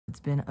It's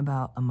been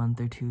about a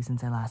month or two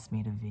since I last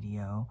made a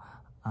video,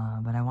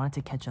 but I wanted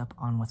to catch up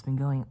on what's been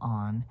going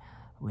on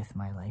with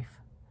my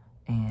life.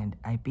 And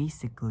I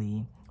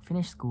basically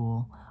finished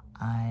school,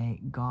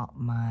 I got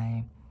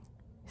my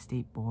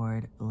state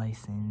board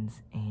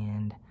license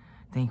and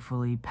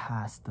thankfully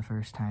passed the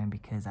first time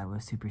because I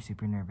was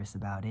super nervous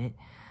about it.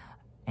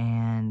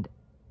 And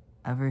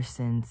ever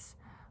since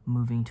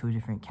moving to a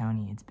different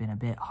county, it's been a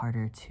bit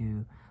harder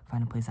to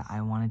find a place that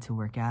I wanted to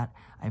work at.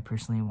 I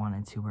personally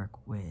wanted to work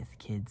with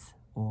kids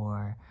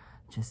or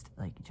just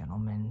like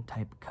gentleman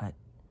type cut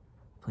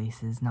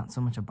places, not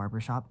so much a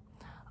barbershop.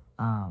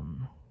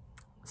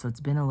 So it's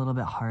been a little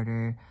bit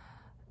harder,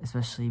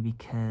 especially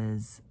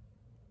because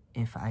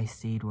if I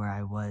stayed where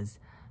I was,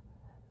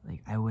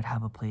 like I would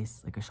have a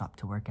place, like a shop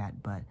to work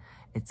at, but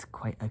it's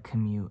quite a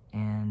commute,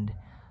 and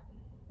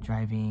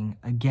driving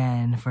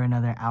again for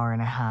another hour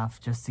and a half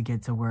just to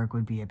get to work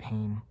would be a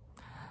pain.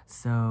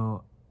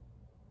 So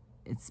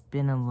it's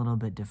been a little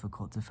bit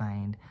difficult to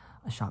find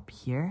a shop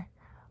here.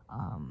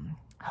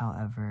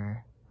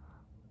 However,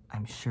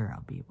 I'm sure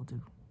I'll be able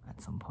to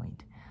at some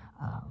point.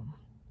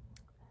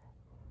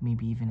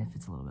 Maybe even if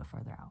it's a little bit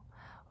farther out.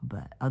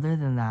 But other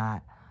than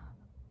that,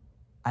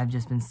 I've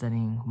just been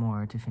studying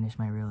more to finish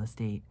my real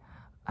estate.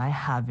 I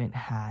haven't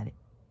had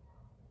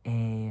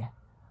a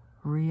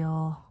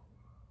real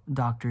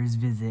doctor's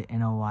visit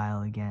in a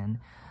while again.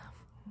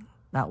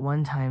 That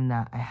one time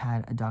that I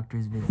had a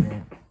doctor's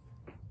visit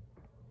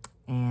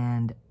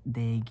and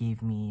they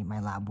gave me my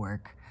lab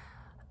work,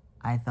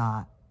 I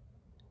thought,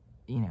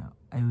 you know,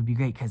 it would be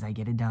great because I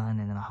get it done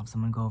and then I'll have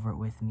someone go over it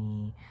with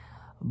me.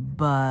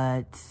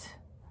 But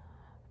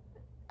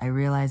I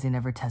realized they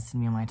never tested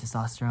me on my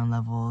testosterone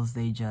levels.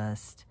 They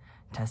just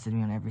tested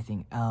me on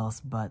everything else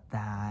but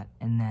that.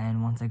 And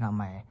then once I got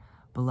my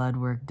blood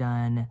work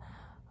done,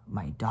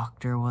 my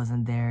doctor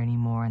wasn't there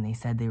anymore, and they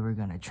said they were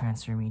going to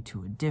transfer me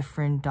to a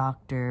different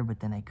doctor,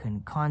 but then I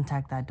couldn't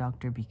contact that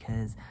doctor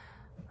because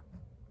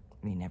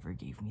they never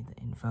gave me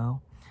the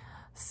info.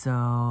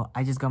 So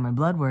I just got my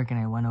blood work and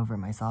I went over it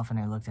myself and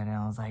I looked at it and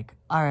I was like,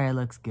 alright,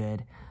 looks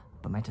good,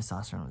 but my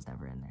testosterone was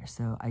never in there.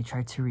 So I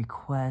tried to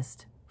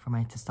request for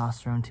my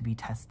testosterone to be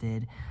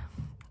tested,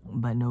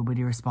 but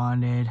nobody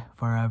responded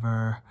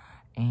forever,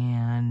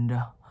 and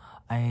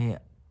I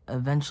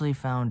eventually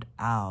found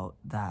out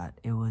that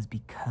it was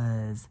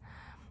because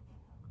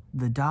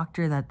the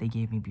doctor that they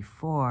gave me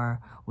before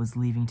was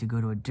leaving to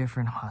go to a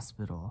different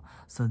hospital.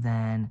 So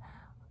then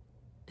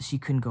she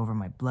couldn't go over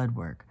my blood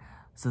work.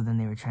 So then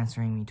they were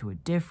transferring me to a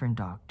different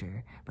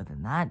doctor. But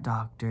then that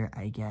doctor,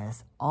 I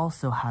guess,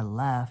 also had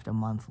left a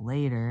month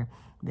later.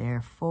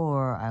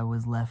 Therefore, I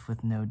was left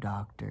with no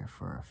doctor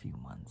for a few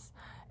months.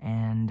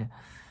 And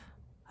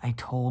I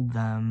told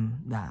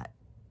them that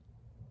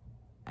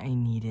I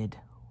needed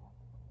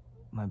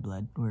my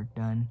blood work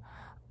done,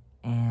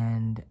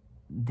 and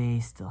they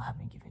still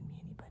haven't given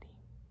me anybody.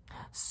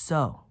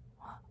 So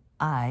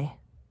I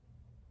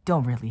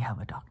don't really have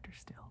a doctor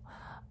still.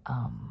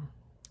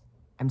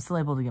 I'm still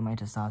able to get my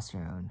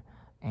testosterone,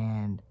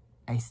 and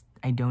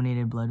I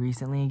donated blood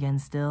recently again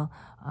still.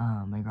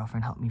 My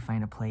girlfriend helped me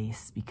find a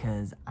place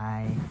because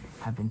I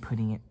have been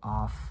putting it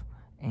off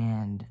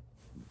and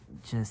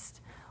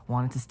just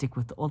wanted to stick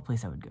with the old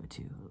place I would go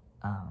to,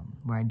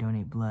 where I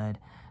donate blood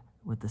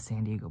with the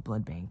San Diego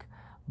Blood Bank.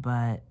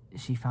 But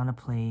she found a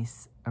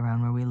place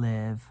around where we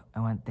live. I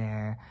went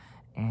there,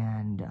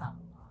 and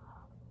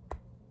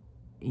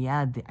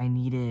yeah, I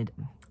needed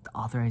the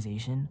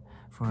authorization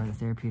for the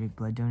therapeutic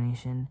blood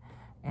donation,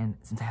 and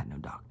since I had no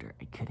doctor,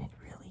 I couldn't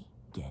really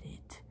get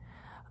it.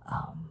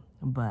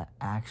 But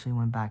I actually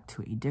went back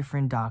to a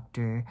different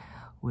doctor,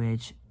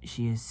 which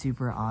she is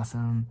super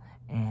awesome,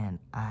 and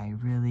I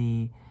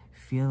really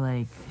feel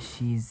like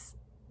she's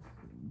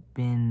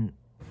been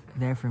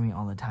there for me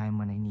all the time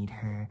when I need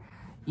her,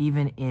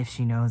 even if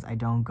she knows I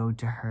don't go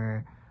to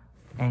her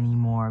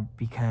anymore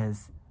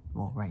because,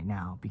 well, right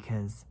now,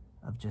 because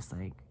of just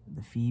like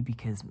the fee,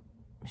 because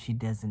she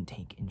doesn't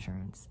take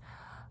insurance,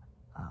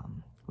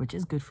 which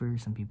is good for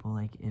some people.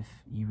 Like if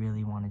you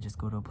really want to just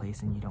go to a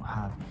place and you don't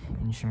have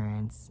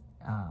insurance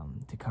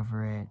to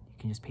cover it, you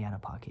can just pay out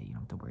of pocket. You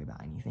don't have to worry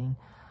about anything.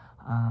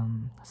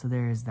 So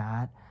there is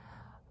that.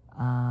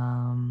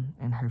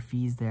 And her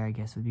fees there, I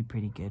guess, would be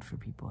pretty good for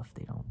people if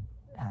they don't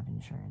have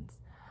insurance.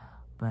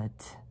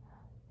 But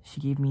she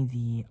gave me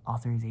the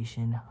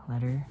authorization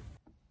letter.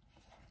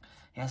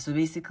 Yeah, so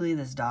basically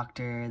this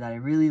doctor that I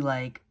really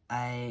like,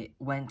 I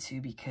went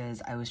to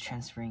because I was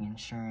transferring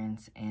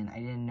insurance and I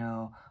didn't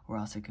know where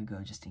else I could go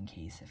just in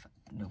case if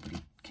nobody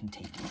can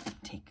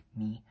take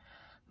me.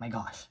 My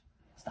gosh,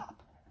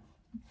 stop.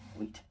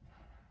 Wait.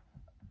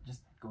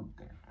 Just go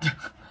there.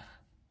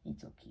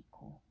 It's okay,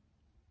 cool.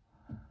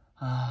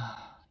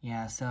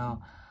 Yeah,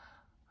 so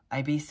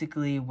I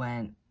basically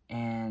went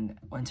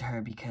to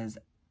her because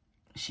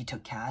she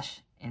took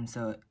cash, and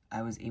so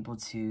I was able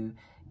to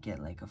get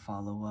like a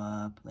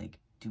follow-up, like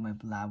do my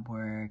lab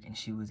work, and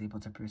she was able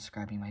to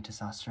prescribe me my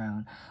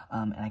testosterone,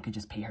 and I could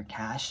just pay her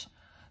cash.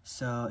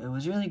 So it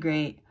was really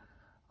great.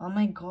 Oh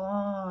my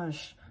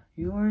gosh,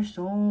 You are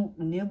so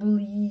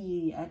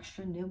nibbly,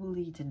 extra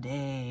nibbly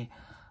today.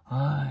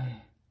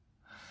 Ay.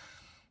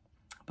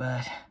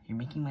 But you're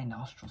making my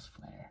nostrils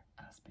flare,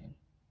 Aspen.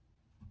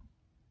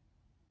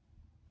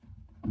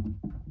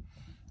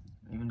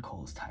 Even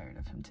Cole's tired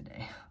of him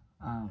today.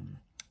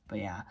 But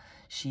yeah,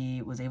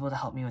 she was able to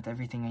help me with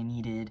everything I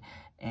needed,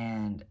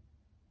 and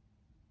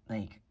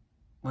like,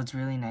 what's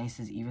really nice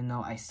is even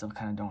though I still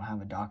kind of don't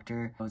have a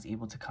doctor, I was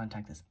able to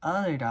contact this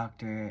other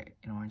doctor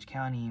in Orange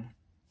County,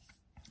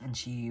 and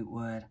she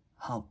would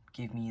help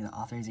give me the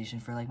authorization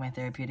for like my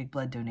therapeutic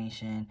blood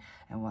donation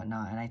and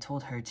whatnot. And I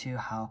told her too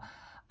how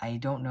I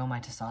don't know my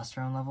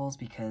testosterone levels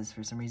because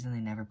for some reason they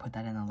never put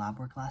that in the lab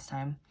work last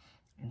time.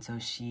 And so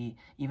she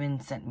even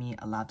sent me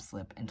a lab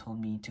slip and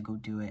told me to go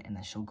do it and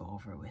that she'll go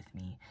over it with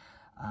me.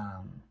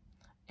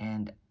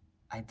 And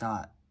I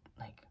thought,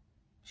 like,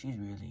 she's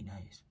really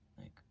nice.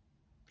 Like,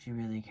 she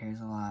really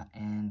cares a lot,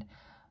 and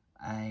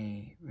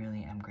I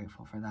really am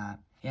grateful for that.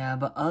 Yeah,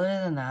 but other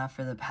than that,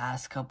 for the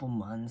past couple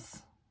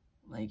months,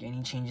 like,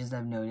 any changes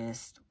I've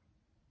noticed,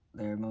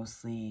 they're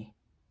mostly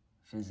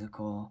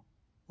physical.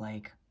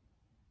 Like,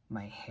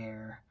 my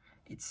hair,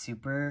 it's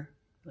super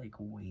like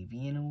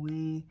wavy in a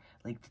way,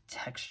 like the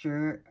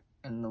texture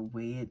and the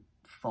way it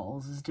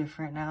falls is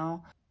different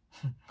now.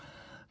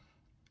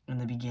 In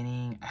the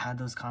beginning I had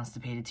those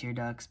constipated tear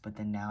ducts, but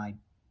then now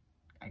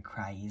I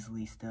cry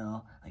easily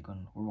still. Like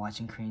when we're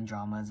watching Korean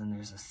dramas and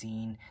there's a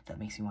scene that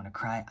makes me want to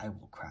cry, I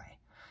will cry.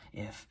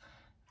 If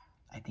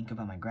I think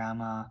about my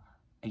grandma,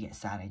 I get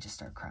sad, I just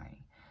start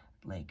crying.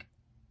 Like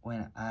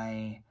when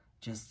I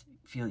just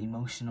feel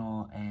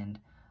emotional and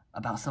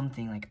about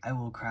something, like I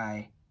will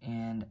cry,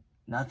 and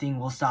nothing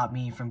will stop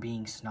me from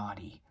being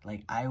snotty.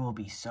 Like I will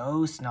be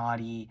so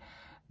snotty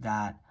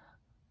that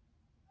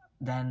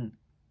then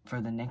for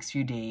the next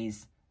few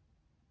days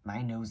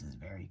my nose is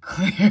very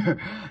clear.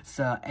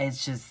 So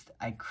it's just,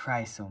 I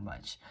cry so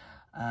much.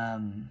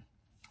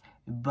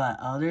 But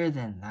other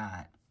than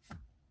that,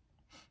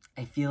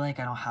 I feel like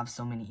I don't have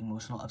so many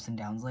emotional ups and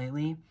downs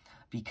lately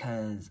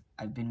because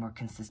I've been more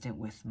consistent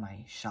with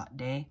my shot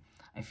day.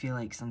 I feel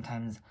like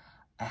sometimes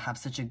I have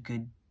such a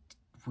good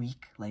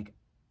week, like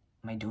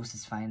my dose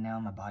is fine now,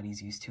 my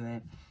body's used to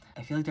it.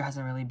 I feel like there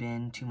hasn't really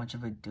been too much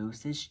of a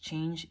dosage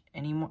change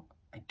anymore.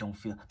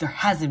 There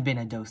hasn't been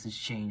a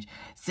dosage change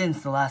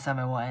since the last time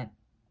I went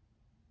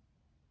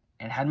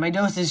and had my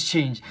dosage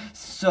change.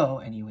 So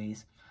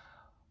anyways,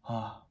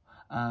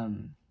 I've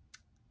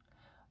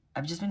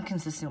just been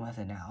consistent with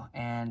it now,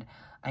 and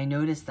I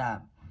noticed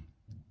that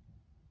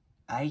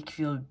I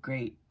feel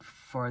great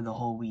for the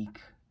whole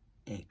week,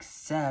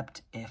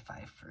 except if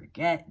I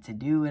forget to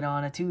do it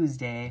on a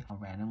Tuesday. I'll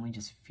randomly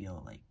just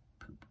feel like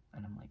poop,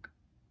 and I'm like,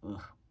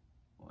 ugh,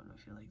 why do I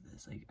feel like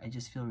this? Like, I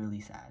just feel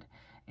really sad,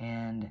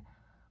 and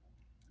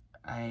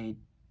I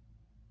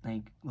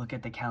like look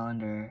at the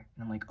calendar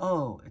and I'm like,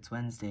 oh, it's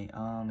Wednesday.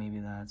 Oh, maybe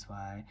that's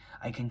why.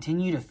 I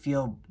continue to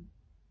feel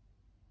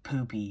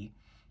poopy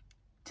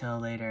till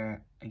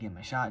later I get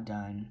my shot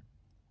done,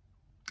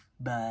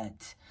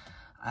 but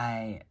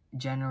I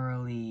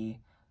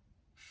generally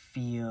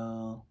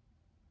feel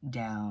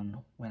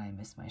down when I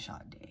miss my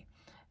shot day.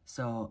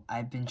 So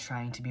I've been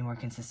trying to be more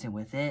consistent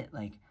with it.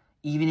 Like,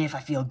 even if I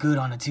feel good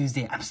on a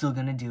Tuesday, I'm still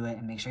gonna do it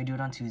and make sure I do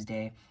it on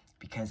Tuesday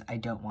because I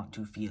don't want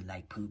to feel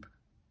like poop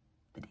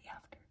the day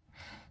after.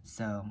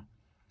 So,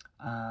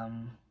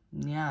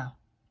 yeah,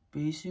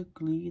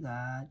 basically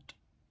that.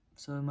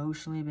 So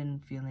emotionally I've been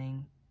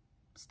feeling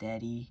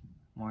steady,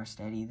 more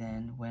steady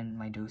than when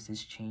my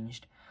dosage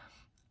changed.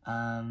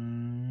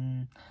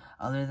 Other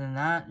than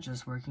that,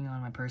 just working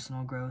on my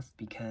personal growth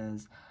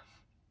because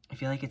I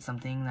feel like it's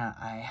something that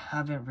I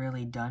haven't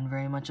really done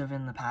very much of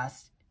in the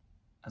past.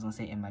 I was gonna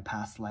say in my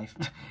past life.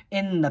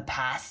 In the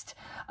past,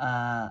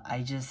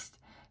 I just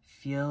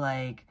feel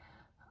like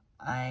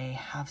I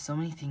have so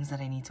many things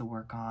that I need to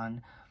work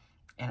on,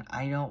 and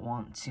I don't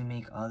want to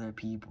make other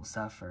people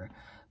suffer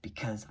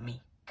because of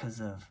me,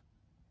 because of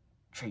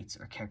traits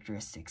or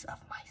characteristics of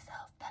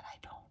myself that I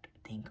don't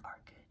think are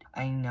good.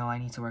 I know I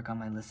need to work on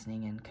my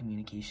listening and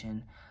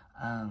communication.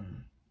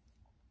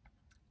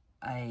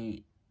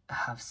 I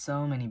have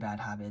so many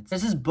bad habits.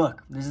 There's this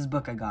book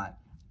I got,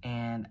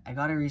 and I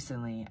got it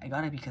recently. I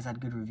got it because it had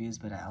good reviews,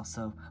 but I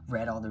also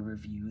read all the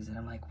reviews, and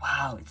I'm like,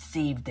 wow, it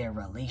saved their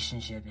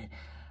relationship. It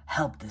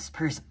helped this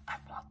person. I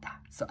want that.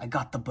 So I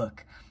got the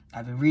book.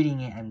 I've been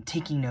reading it, I'm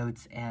taking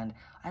notes, and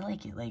I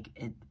like it. Like,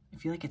 I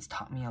feel like it's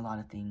taught me a lot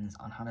of things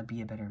on how to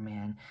be a better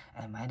man,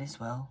 and I might as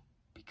well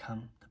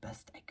become the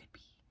best I could be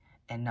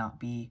and not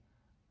be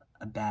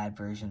a bad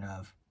version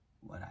of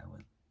what I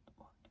would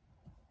want.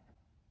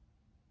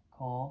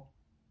 Cole,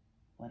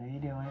 what are you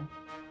doing?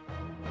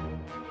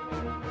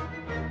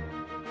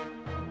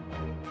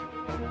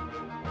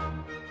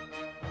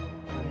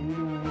 What are you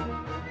doing?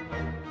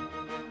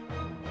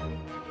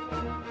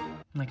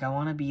 Like, I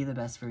want to be the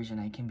best version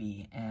I can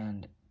be,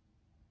 and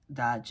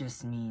that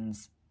just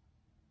means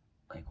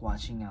like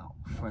watching out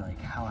for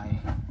like how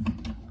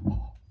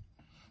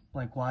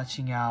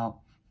watching out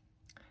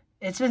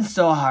It's been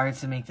so hard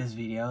to make this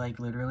video. Like,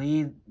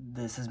 literally,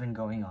 this has been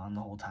going on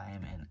the whole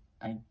time, and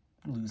I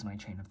lose my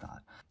train of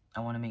thought.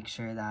 I want to make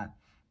sure that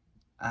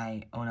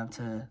I own up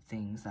to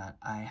things that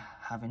I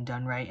haven't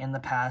done right in the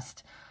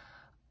past.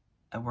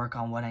 I work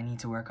on what I need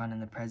to work on in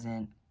the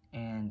present,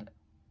 and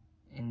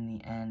in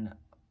the end,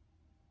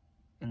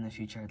 in the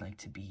future, I'd like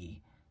to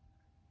be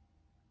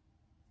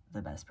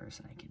the best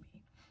person I can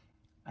be.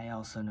 I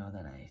also know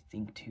that I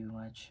think too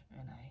much,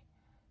 and I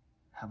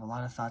have a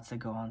lot of thoughts that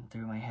go on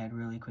through my head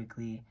really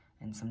quickly,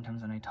 and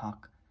sometimes when I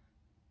talk,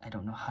 I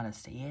don't know how to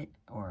say it,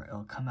 or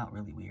it'll come out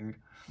really weird.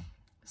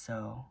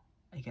 So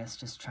I guess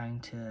just trying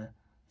to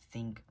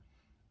think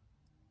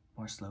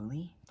more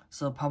slowly.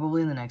 So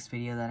probably in the next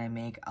video that I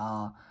make,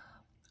 I'll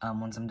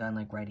once I'm done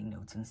like writing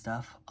notes and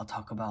stuff, I'll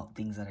talk about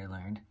things that I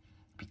learned,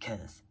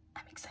 because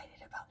I'm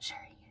excited about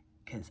sharing it,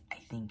 because I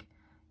think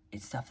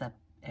it's stuff that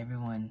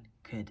everyone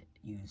could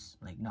use,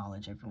 like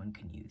knowledge everyone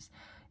can use.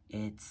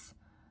 It's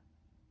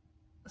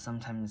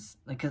sometimes,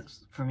 like,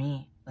 'cause for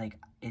me, like,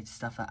 it's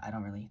stuff that I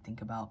don't really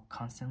think about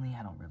constantly.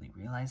 I don't really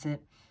realize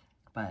it,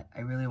 but I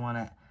really want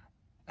to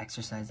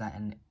exercise that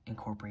and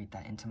incorporate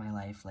that into my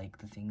life, like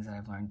the things that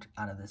I've learned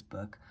out of this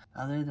book.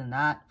 Other than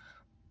that,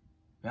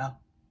 yeah,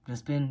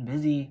 just been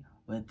busy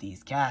with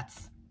these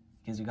cats,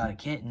 because we got a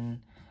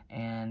kitten,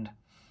 and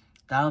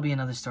that'll be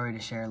another story to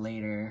share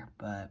later.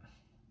 But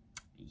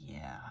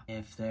yeah,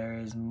 if there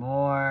is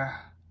more,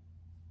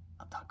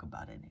 I'll talk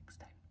about it next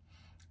time.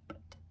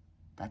 But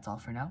that's all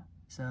for now.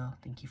 So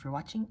thank you for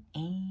watching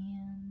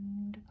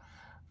and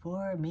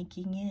for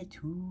making it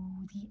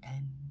to the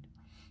end.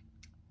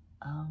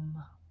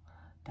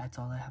 That's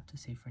all I have to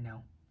say for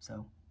now.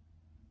 So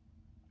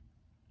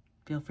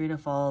feel free to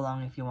follow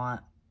along if you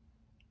want.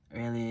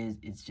 Really,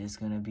 it's just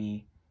gonna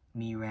be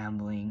me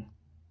rambling,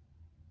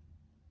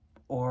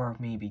 or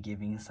maybe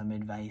giving some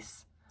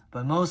advice,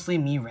 but mostly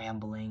me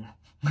rambling.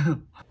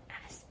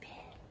 Aspen.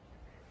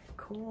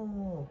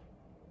 Cool.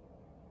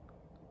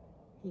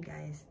 Hey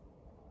guys.